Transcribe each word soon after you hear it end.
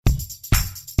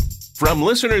From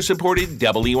listener-supported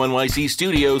WNYC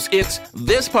Studios, it's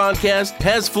This Podcast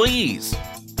Has Fleas.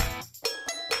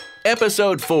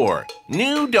 Episode 4,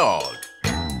 New Dog.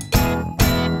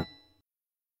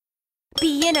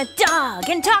 Being a dog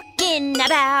and talking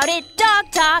about it,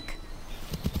 dog talk.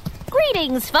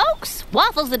 Greetings, folks.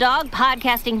 Waffles the dog,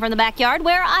 podcasting from the backyard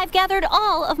where I've gathered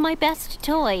all of my best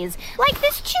toys. Like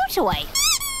this chew toy,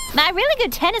 my really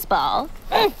good tennis ball,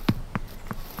 and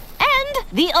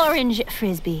the orange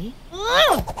frisbee.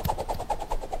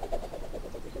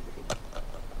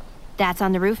 That's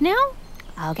on the roof now?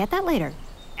 I'll get that later.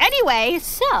 Anyway,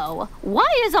 so, why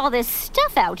is all this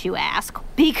stuff out, you ask?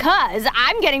 Because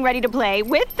I'm getting ready to play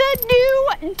with the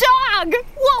new dog!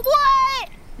 What?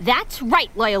 That's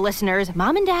right, loyal listeners.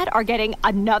 Mom and Dad are getting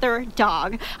another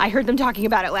dog. I heard them talking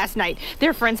about it last night.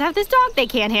 Their friends have this dog they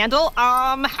can't handle.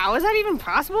 How is that even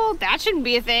possible? That shouldn't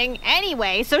be a thing.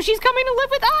 Anyway, so she's coming to live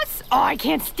with us. Oh, I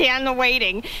can't stand the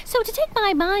waiting. So to take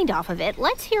my mind off of it,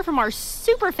 let's hear from our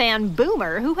super fan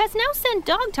Boomer, who has now sent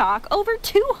Dog Talk over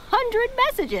 200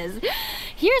 messages.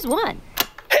 Here's one.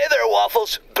 Hey there,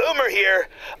 Waffles. Boomer here.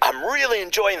 I'm really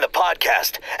enjoying the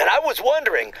podcast, and I was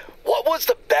wondering, what was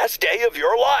the best day of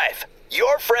your life?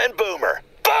 Your friend Boomer.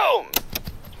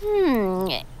 Boom!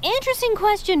 Interesting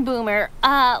question, Boomer.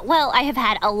 Well, I have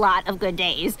had a lot of good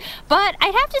days, but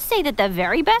I'd have to say that the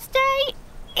very best day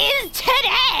is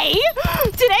today.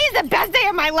 Today is the best day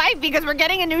of my life because we're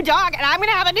getting a new dog, and I'm going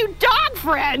to have a new dog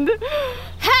friend.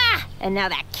 Ha! And now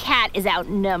that cat is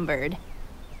outnumbered.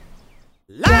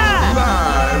 Live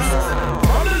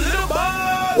from the litter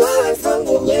box. Live from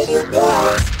the litter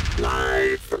box.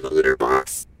 Live from the litter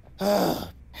box.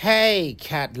 Hey,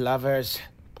 cat lovers.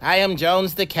 I am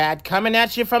Jones the cat coming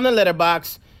at you from the litter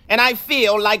box, and I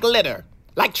feel like litter,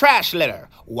 like trash litter.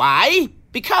 Why?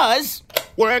 Because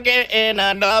we're getting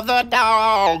another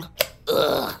dog.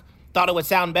 Ugh. Thought it would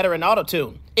sound better in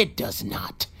auto-tune. It does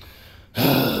not.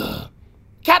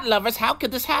 Cat lovers, how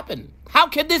could this happen? How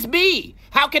could this be?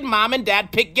 How could Mom and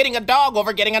Dad pick getting a dog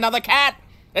over getting another cat?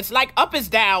 It's like up is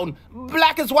down,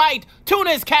 black is white, tuna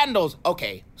is candles.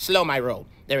 Okay, slow my roll.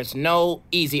 There is no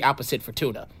easy opposite for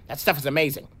tuna. That stuff is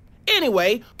amazing.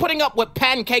 Anyway, putting up with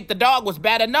Pancake the dog was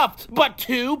bad enough, but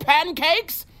 2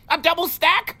 pancakes? A double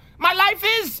stack? My life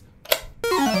is...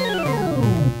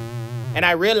 And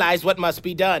I realized what must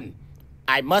be done.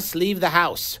 I must leave the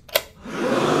house.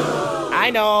 I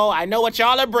know what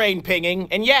y'all are brain pinging,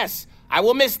 and yes, I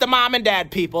will miss the Mom and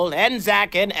Dad people, and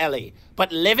Zach and Ellie.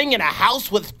 But living in a house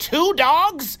with 2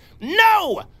 dogs?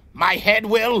 No! My head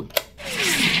will...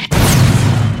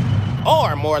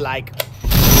 Or more like...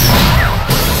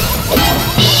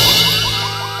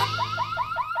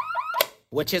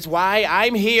 Which is why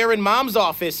I'm here in Mom's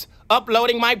office,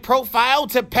 uploading my profile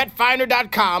to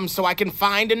petfinder.com so I can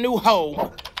find a new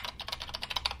home.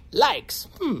 Likes.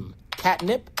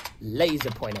 Catnip. Laser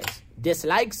pointers.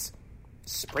 Dislikes.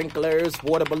 Sprinklers,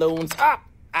 water balloons.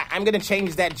 I'm gonna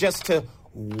change that just to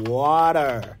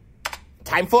water.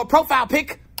 Time for a profile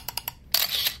pic.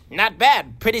 Not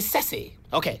bad, pretty sassy.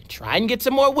 Okay, try and get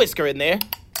some more whisker in there.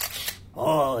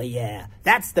 Oh yeah,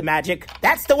 that's the magic.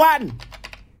 That's the one.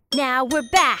 Now we're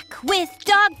back with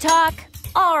Dog Talk.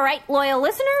 All right, loyal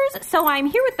listeners, so I'm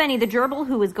here with Benny the gerbil,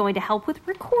 who is going to help with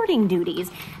recording duties.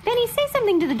 Benny, say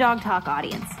something to the Dog Talk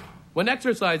audience. When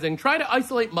exercising, try to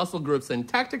isolate muscle groups and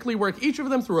tactically work each of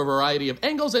them through a variety of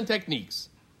angles and techniques.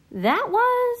 That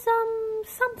was,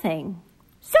 something.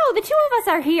 So, the 2 of us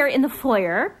are here in the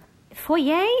foyer.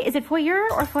 Foyer? Is it foyer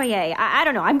or foyer? I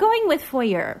don't know. I'm going with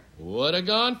foyer. Woulda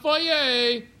gone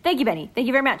foyer. Thank you, Benny. Thank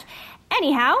you very much.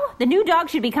 Anyhow, the new dog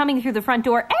should be coming through the front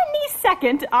door any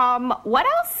second. What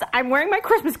else? I'm wearing my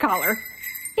Christmas collar.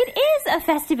 It is a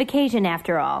festive occasion,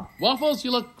 after all. Waffles,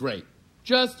 you look great.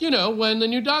 Just, when the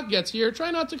new dog gets here, try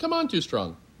not to come on too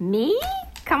strong. Me?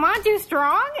 Come on too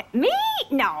strong? Me?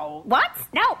 No. What?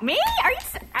 No, me? Are you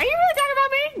really talking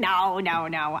about me?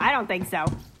 No. I don't think so.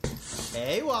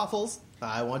 Hey, Waffles.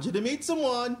 I want you to meet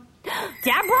someone.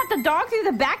 Dad brought the dog through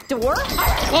the back door?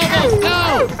 Waffles,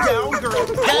 no! Down, girl,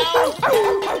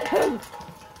 down!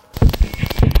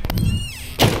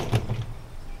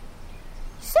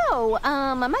 So,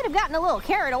 I might have gotten a little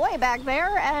carried away back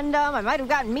there, and I might have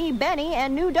gotten me, Benny,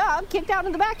 and new dog kicked out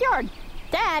in the backyard.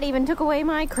 Dad even took away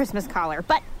my Christmas collar.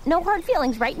 But no hard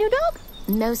feelings, right, new dog?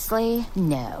 Mostly,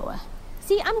 no.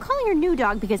 See, I'm calling her new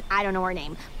dog because I don't know her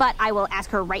name, but I will ask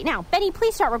her right now. Benny,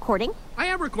 please start recording. I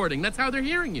am recording. That's how they're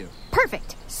hearing you.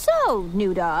 Perfect. So,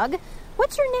 new dog,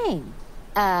 what's your name?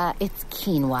 It's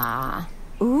Quinoa.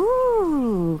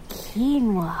 Ooh,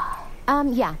 quinoa.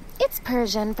 Yeah, it's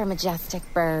Persian for majestic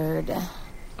bird.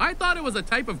 I thought it was a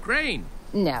type of grain.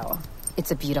 No,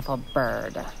 it's a beautiful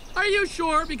bird. Are you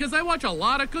sure? Because I watch a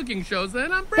lot of cooking shows,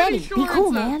 and I'm pretty Benny, sure be cool,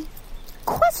 it's man.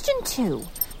 Question 2.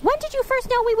 When did you first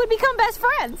know we would become best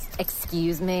friends?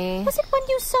 Excuse me? Was it when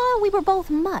you saw we were both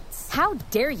mutts? How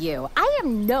dare you? I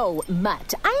am no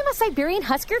mutt. I am a Siberian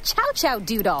Husker Chow Chow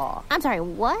Doodle. I'm sorry,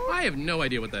 what? I have no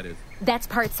idea what that is. That's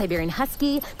part Siberian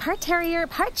Husky, part Terrier,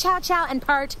 part Chow Chow, and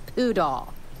part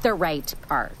Poodle. The right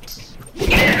part.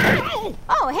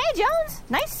 Oh, hey, Jones.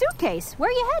 Nice suitcase.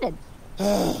 Where are you headed?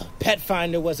 Pet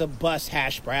Finder was a bus,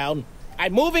 Hash Brown.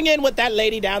 I'm moving in with that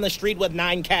lady down the street with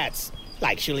 9 cats.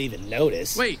 Like she'll even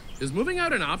notice. Wait, is moving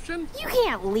out an option? You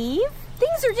can't leave.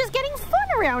 Things are just getting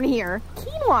fun around here.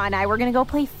 Quinoa and I were going to go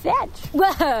play fetch.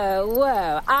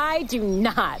 Whoa. I do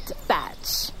not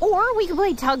fetch. Or we could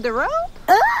play tug the rope.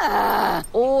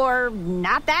 Or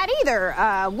not that either.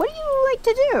 What do you like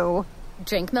to do?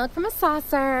 Drink milk from a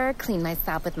saucer, clean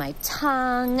myself with my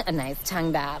tongue. A nice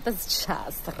tongue bath is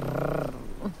just...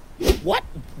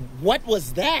 What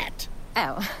was that?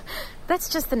 Oh, that's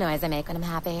just the noise I make when I'm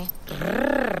happy.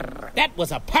 That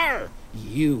was a purr.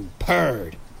 You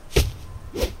purred.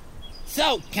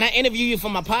 So, can I interview you for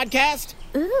my podcast?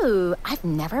 Ooh, I've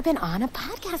never been on a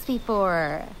podcast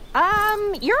before.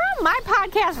 You're on my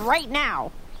podcast right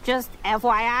now. Just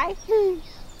FYI.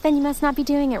 Then you must not be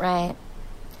doing it right.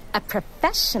 A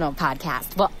professional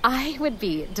podcast. Well, I would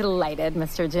be delighted,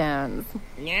 Mr. Jones.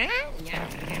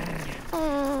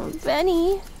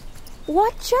 Benny,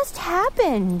 what just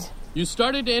happened? You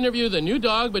started to interview the new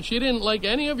dog, but she didn't like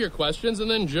any of your questions, and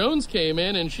then Jones came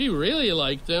in, and she really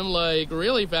liked him, like,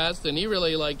 really fast, and he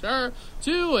really liked her,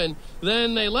 too, and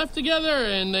then they left together,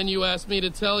 and then you asked me to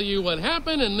tell you what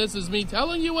happened, and this is me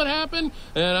telling you what happened,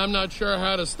 and I'm not sure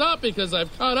how to stop because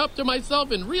I've caught up to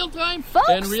myself in real time, Folks,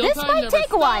 and real this time might never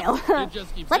take a while. stops. It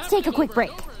just keeps Let's take a happening quick over and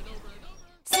break. over and over and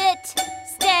over. Sit,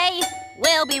 stay,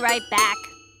 we'll be right back.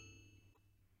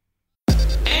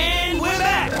 And we're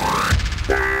back.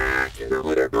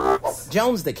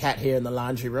 Jones the cat here in the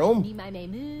laundry room.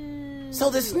 So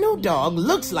this new dog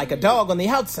looks like a dog on the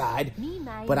outside,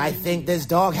 but I think this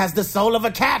dog has the soul of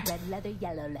a cat.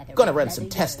 Gonna run some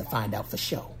tests to find out for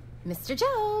sure. Mr.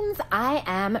 Jones, I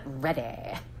am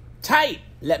ready. Tight.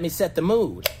 Let me set the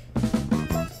mood.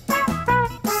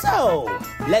 So,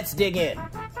 let's dig in.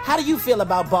 How do you feel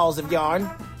about balls of yarn?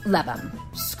 Love 'em.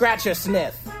 Scratch or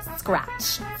sniff?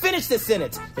 Scratch. Finish the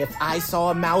sentence. If I saw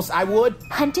a mouse, I would...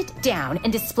 Hunt it down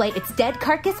and display its dead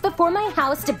carcass before my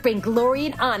house to bring glory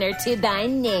and honor to thy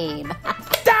name.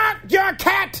 Stop! You're a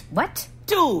cat! What?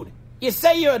 Dude, you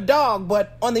say you're a dog,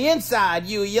 but on the inside,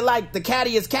 you're like the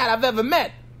cattiest cat I've ever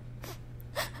met.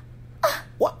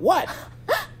 What?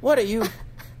 What are you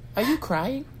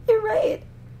crying? You're right.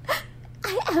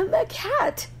 I am a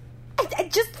cat. I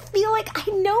just feel like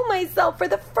I know myself for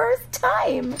the first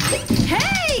time.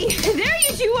 Hey, there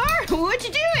you two are. What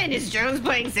you doing? Is Jones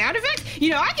playing sound effects?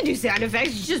 You know, I can do sound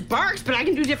effects. He just barks, but I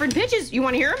can do different pitches. You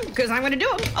want to hear them? Because I'm going to do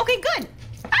them. Okay, good.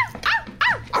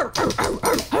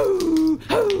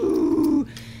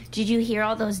 Did you hear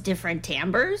all those different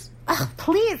timbres? Oh,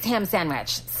 please, ham sandwich,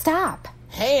 stop.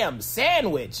 Ham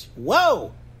sandwich?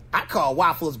 Whoa! I call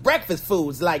waffles breakfast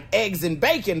foods like eggs and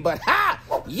bacon, but ha!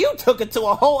 You took it to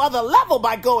a whole other level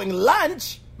by going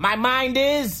lunch. My mind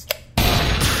is...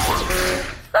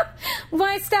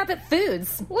 Why stop at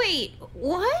foods? Wait,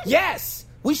 what? Yes!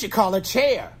 We should call her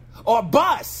chair. Or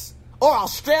bus. Or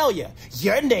Australia.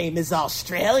 Your name is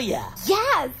Australia.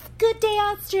 Yes! Good day,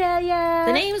 Australia.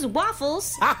 The name's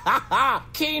Waffles. Ha ha ha!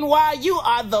 Quinoa, you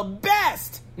are the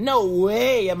best! No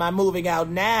way am I moving out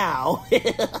now.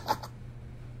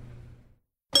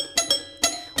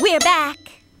 We're back.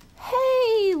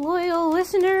 Hey, loyal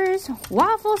listeners.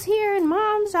 Waffles here in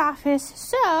Mom's office.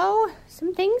 So,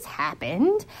 some things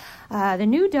happened. The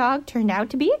new dog turned out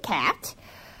to be a cat.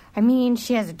 I mean,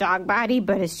 she has a dog body,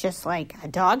 but it's just like a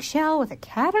dog shell with a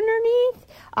cat underneath.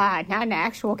 Not an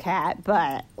actual cat,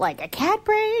 but like a cat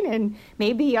brain and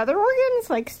maybe other organs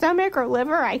like stomach or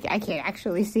liver. I can't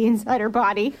actually see inside her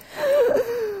body.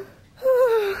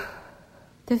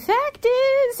 The fact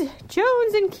is,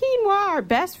 Jones and Quinoa are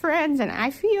best friends, and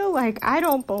I feel like I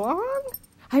don't belong.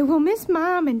 I will miss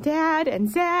Mom and Dad and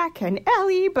Zach and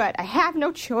Ellie, but I have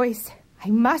no choice. I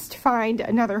must find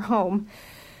another home.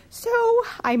 So,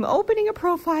 I'm opening a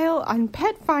profile on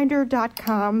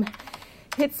petfinder.com.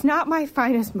 It's not my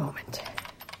finest moment.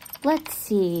 Let's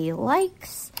see.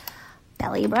 Likes,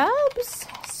 belly rubs,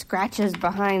 scratches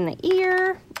behind the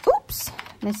ear. Oops,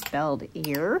 misspelled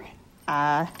ear.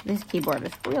 This keyboard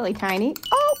is really tiny.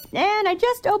 Oh, and I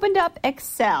just opened up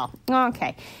Excel.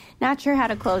 Okay, not sure how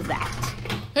to close that.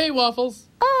 Hey, Waffles.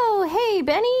 Oh, hey,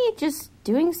 Benny. Just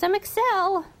doing some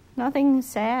Excel. Nothing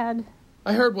sad.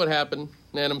 I heard what happened,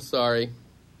 and I'm sorry.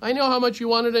 I know how much you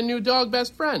wanted a new dog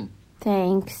best friend.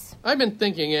 Thanks. I've been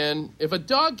thinking, Ann, if a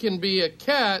dog can be a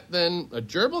cat, then a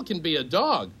gerbil can be a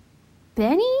dog.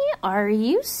 Benny, are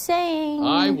you saying...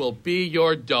 I will be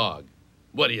your dog.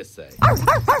 What do you say?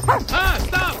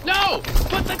 Stop! No!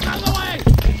 Put the tongue away!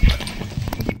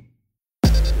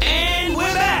 And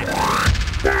we're back!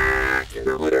 Back in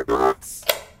the litter box.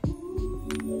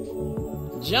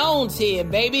 Jones here,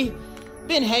 baby.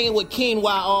 Been hanging with Quinoa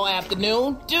all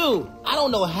afternoon. Dude, I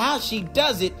don't know how she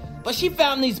does it, but she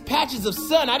found these patches of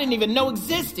sun I didn't even know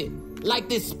existed. Like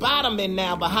this spot I'm in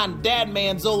now behind Dad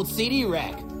Man's old CD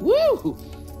rack. Woo!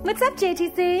 What's up,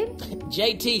 JTC?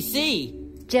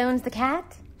 JTC. Jones the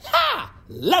cat? Ha!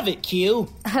 Love it, Q.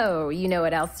 Oh, you know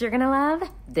what else you're gonna love?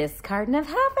 This carton of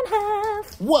half and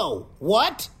half. Whoa,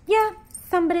 what? Yeah,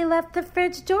 somebody left the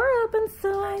fridge door open,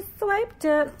 so I swiped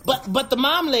it. But the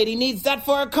mom lady needs that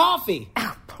for her coffee.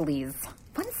 Oh, please.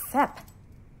 One sip.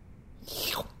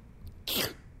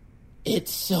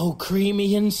 It's so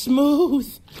creamy and smooth.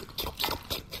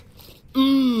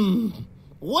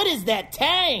 What is that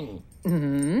tang?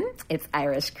 It's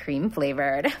Irish cream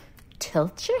flavored.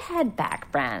 Tilt your head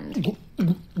back, friend.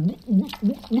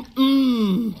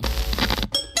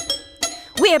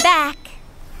 We're back.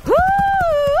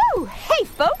 Woo! Hey,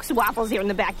 folks, Waffles here in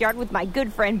the backyard with my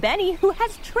good friend Benny, who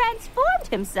has transformed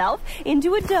himself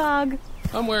into a dog.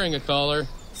 I'm wearing a collar.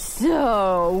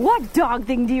 So, what dog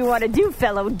thing do you want to do,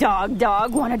 fellow dog?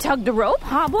 Want to tug the rope,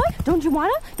 huh, boy? Don't you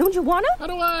wanna? How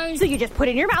do I? So you just put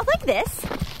it in your mouth like this.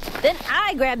 Then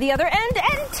I grab the other end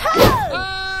and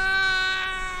tug!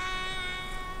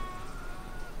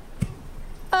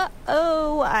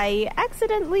 Uh-oh, I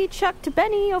accidentally chucked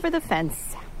Benny over the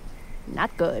fence.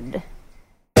 Not good.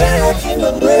 Back in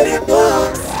the litter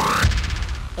box.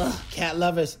 Cat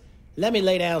lovers, let me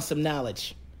lay down some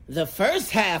knowledge. The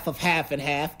first half of half and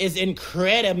half is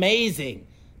incredible amazing.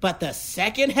 But the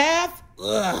second half?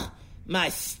 My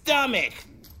stomach.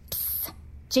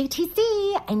 JTC,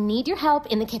 I need your help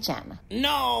in the kitchen.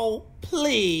 No,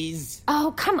 please.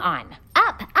 Oh, come on.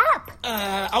 Up.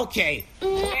 Okay.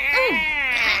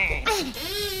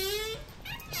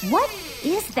 What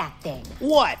is that thing?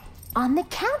 What? On the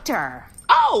counter.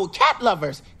 Oh, cat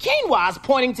lovers. Quinoa's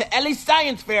pointing to Ellie's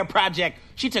science fair project.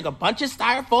 She took a bunch of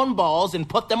styrofoam balls and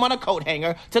put them on a coat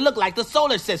hanger to look like the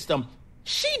solar system.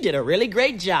 She did a really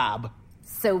great job.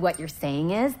 So what you're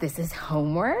saying is this is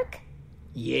homework?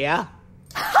 Yeah.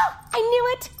 I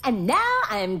knew it, and now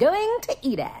I'm going to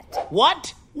eat it.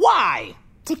 What? Why?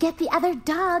 To get the other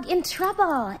dog in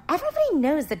trouble. Everybody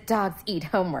knows that dogs eat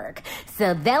homework,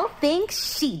 so they'll think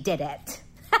she did it.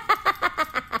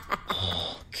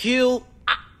 Q,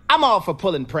 I'm all for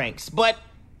pulling pranks, but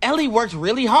Ellie worked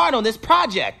really hard on this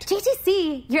project.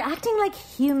 JTC, you're acting like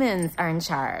humans are in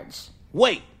charge.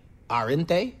 Wait, aren't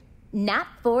they? Not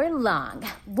for long.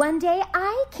 One day,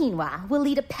 I, Quinoa, will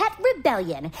lead a pet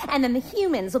rebellion, and then the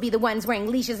humans will be the ones wearing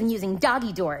leashes and using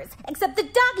doggy doors. Except the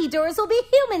doggy doors will be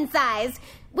human-sized,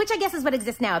 which I guess is what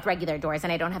exists now with regular doors,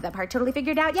 and I don't have that part totally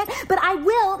figured out yet, but I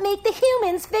will make the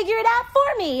humans figure it out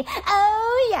for me.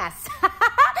 Oh, yes.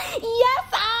 Yes,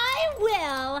 I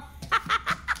will.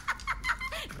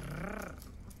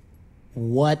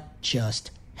 What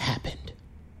just happened?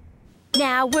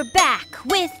 Now we're back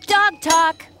with Dog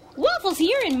Talk. Waffles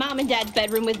here in Mom and Dad's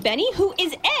bedroom with Benny, who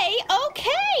is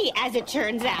A-okay, as it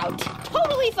turns out.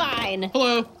 Totally fine.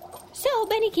 Hello. So,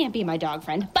 Benny can't be my dog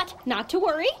friend, but not to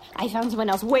worry. I found someone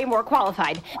else way more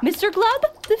qualified. Mr. Glub,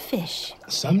 the fish.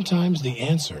 Sometimes the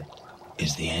answer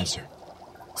is the answer.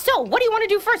 So, what do you want to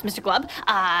do first, Mr. Glub?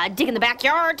 Dig in the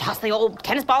backyard, toss the old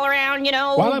tennis ball around, you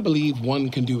know? While I believe one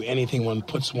can do anything one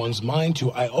puts one's mind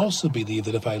to, I also believe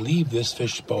that if I leave this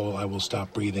fish bowl, I will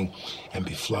stop breathing and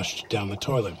be flushed down the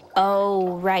toilet.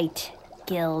 Oh, right.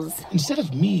 Gills. Instead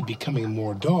of me becoming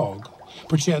more dog,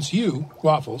 perchance you,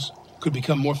 Waffles, could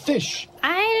become more fish.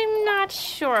 I'm not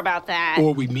sure about that.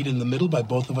 Or we meet in the middle by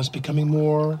both of us becoming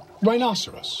more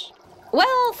rhinoceros.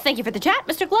 Well, thank you for the chat,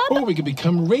 Mr. Glub. Or we could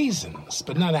become raisins,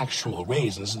 but not actual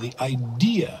raisins, the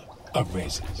idea of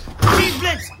raisins. Cheese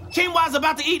Blitz! Quinoa's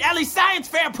about to eat Ellie's science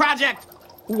fair project!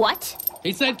 What?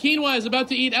 He said Quinoa is about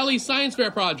to eat Ellie's science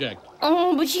fair project.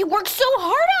 Oh, but she worked so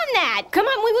hard on that. Come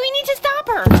on, we need to stop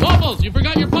her. Waffles, you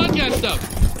forgot your podcast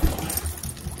stuff.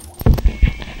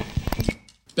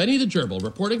 Benny the Gerbil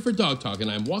reporting for Dog Talk, and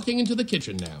I'm walking into the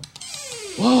kitchen now.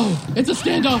 Whoa, it's a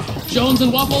standoff. Jones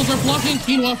and Waffles are blocking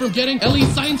Quinoa from getting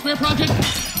Ellie's science fair project.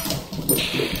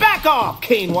 Back off,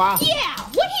 Quinoa! Yeah,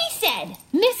 what he said.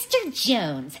 Mr.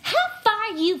 Jones, how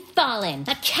far you fallen?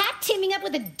 A cat teaming up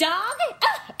with a dog?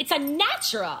 Ugh, it's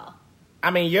unnatural.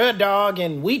 I mean, you're a dog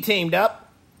and we teamed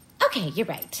up. Okay, you're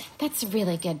right. That's a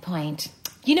really good point.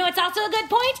 You know what's also a good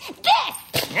point? This!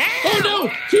 Oh no!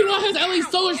 Quinoa has Ellie's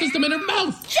solar system in her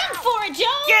mouth! Jump for it,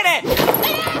 Jones! Get it!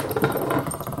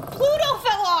 Pluto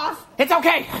fell off! It's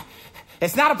okay.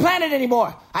 It's not a planet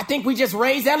anymore. I think we just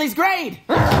raised Ellie's grade.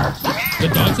 The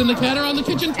dogs and the cat are on the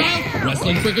kitchen tile,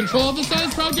 wrestling for control of the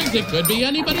science project. It could be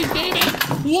anybody's baby.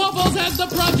 Waffles has the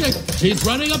project. She's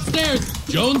running upstairs.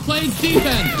 Jones plays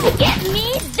defense. Get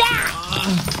me that!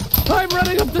 I'm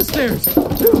running up the stairs.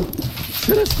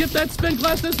 Should have skipped that spin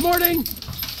class this morning.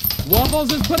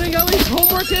 Waffles is putting Ellie's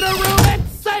homework in her room.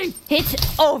 It's safe. It's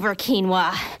over,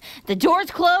 Quinoa. The door's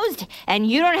closed, and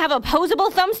you don't have opposable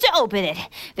thumbs to open it.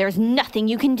 There's nothing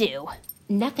you can do.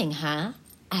 Nothing, huh?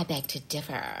 I beg to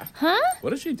differ. Huh?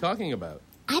 What is she talking about?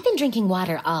 I've been drinking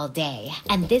water all day,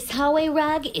 and this hallway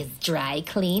rug is dry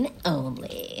clean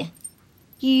only.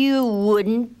 You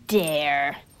wouldn't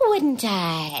dare. Wouldn't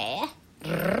I?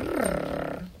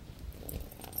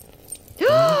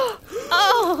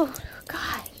 Oh,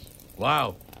 God.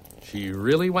 Wow. She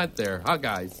really went there, huh,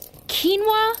 guys?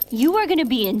 Quinoa, you are going to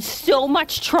be in so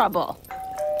much trouble.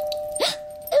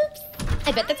 Oops.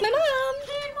 I bet that's my mom.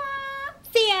 Quinoa.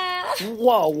 See ya.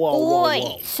 Whoa.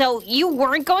 Wait, so you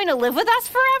weren't going to live with us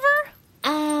forever?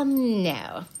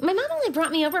 No. My mom only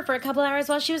brought me over for a couple hours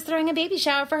while she was throwing a baby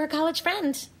shower for her college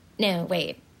friend. No,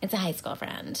 wait. It's a high school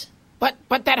friend.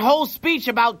 But that whole speech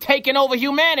about taking over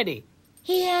humanity.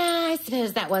 Yeah, I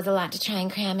suppose that was a lot to try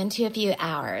and cram into a few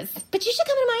hours. But you should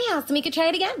come to my house and we could try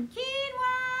it again.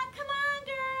 Quinoa, come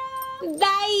on, girl.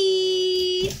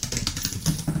 Bye!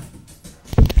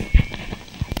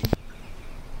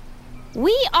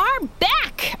 We are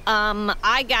back.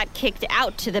 I got kicked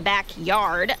out to the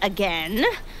backyard again.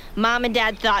 Mom and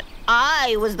Dad thought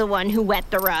I was the one who wet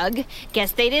the rug.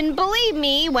 Guess they didn't believe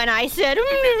me when I said...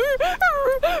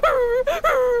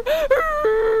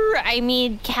 I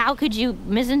mean, how could you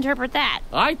misinterpret that?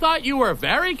 I thought you were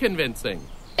very convincing.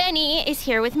 Benny is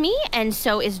here with me, and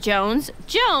so is Jones.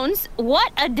 Jones,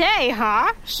 what a day,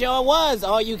 huh? Sure was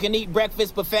all-you-can-eat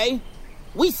breakfast buffet.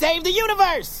 We saved the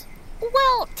universe!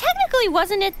 Well, technically,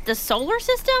 wasn't it the solar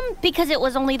system? Because it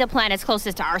was only the planets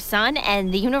closest to our sun,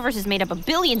 and the universe is made up of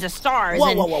billions of stars.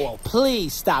 Whoa.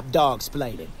 Please stop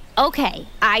dog-splaining. Okay,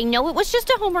 I know it was just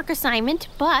a homework assignment,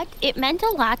 but it meant a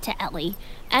lot to Ellie.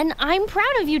 And I'm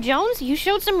proud of you, Jones. You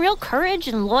showed some real courage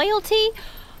and loyalty.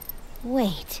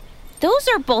 Wait, those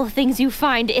are both things you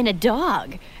find in a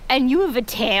dog. And you have a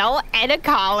tail and a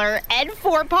collar and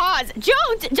 4 paws.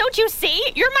 Jones, don't you see?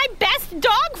 You're my best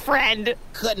dog friend.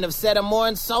 Couldn't have said a more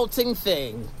insulting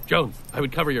thing. Jones, I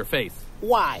would cover your face.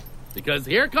 Why? Because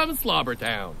here comes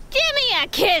Slobbertown. Give me a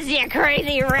kiss, you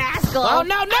crazy rascal. Oh,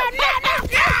 no.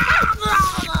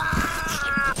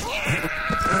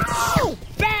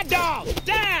 Bad dog,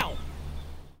 down!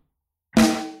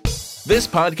 This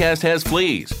podcast has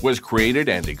fleas was created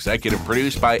and executive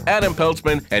produced by Adam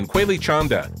Peltzman and Quayle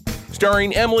Chanda.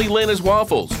 Starring Emily Lynn as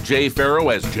Waffles, Jay Farrow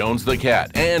as Jones the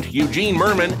Cat, and Eugene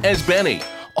Merman as Benny.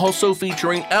 Also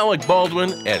featuring Alec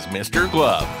Baldwin as Mr.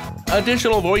 Glove.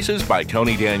 Additional voices by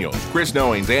Tony Daniels, Chris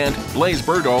Knowings, and Blaze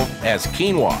Berdahl as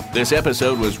Quinoa. This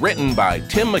episode was written by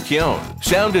Tim McKeown.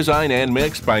 Sound design and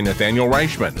mixed by Nathaniel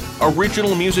Reichman.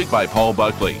 Original music by Paul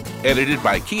Buckley. Edited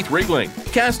by Keith Rigling.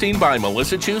 Casting by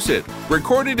Melissa Chusett.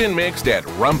 Recorded and mixed at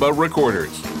Rumba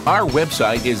Recorders. Our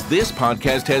website is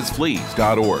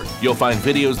thispodcasthasfleas.org. You'll find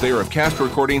videos there of cast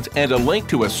recordings and a link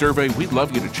to a survey we'd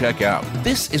love you to check out.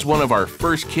 This is one of our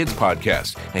first kids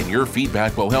podcasts, and your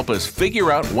feedback will help us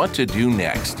figure out what to do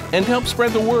next and help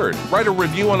spread the word. Write a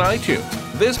review on iTunes.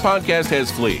 This Podcast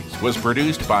Has Fleas was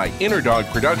produced by Inner Dog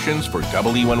Productions for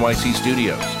WNYC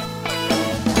Studios.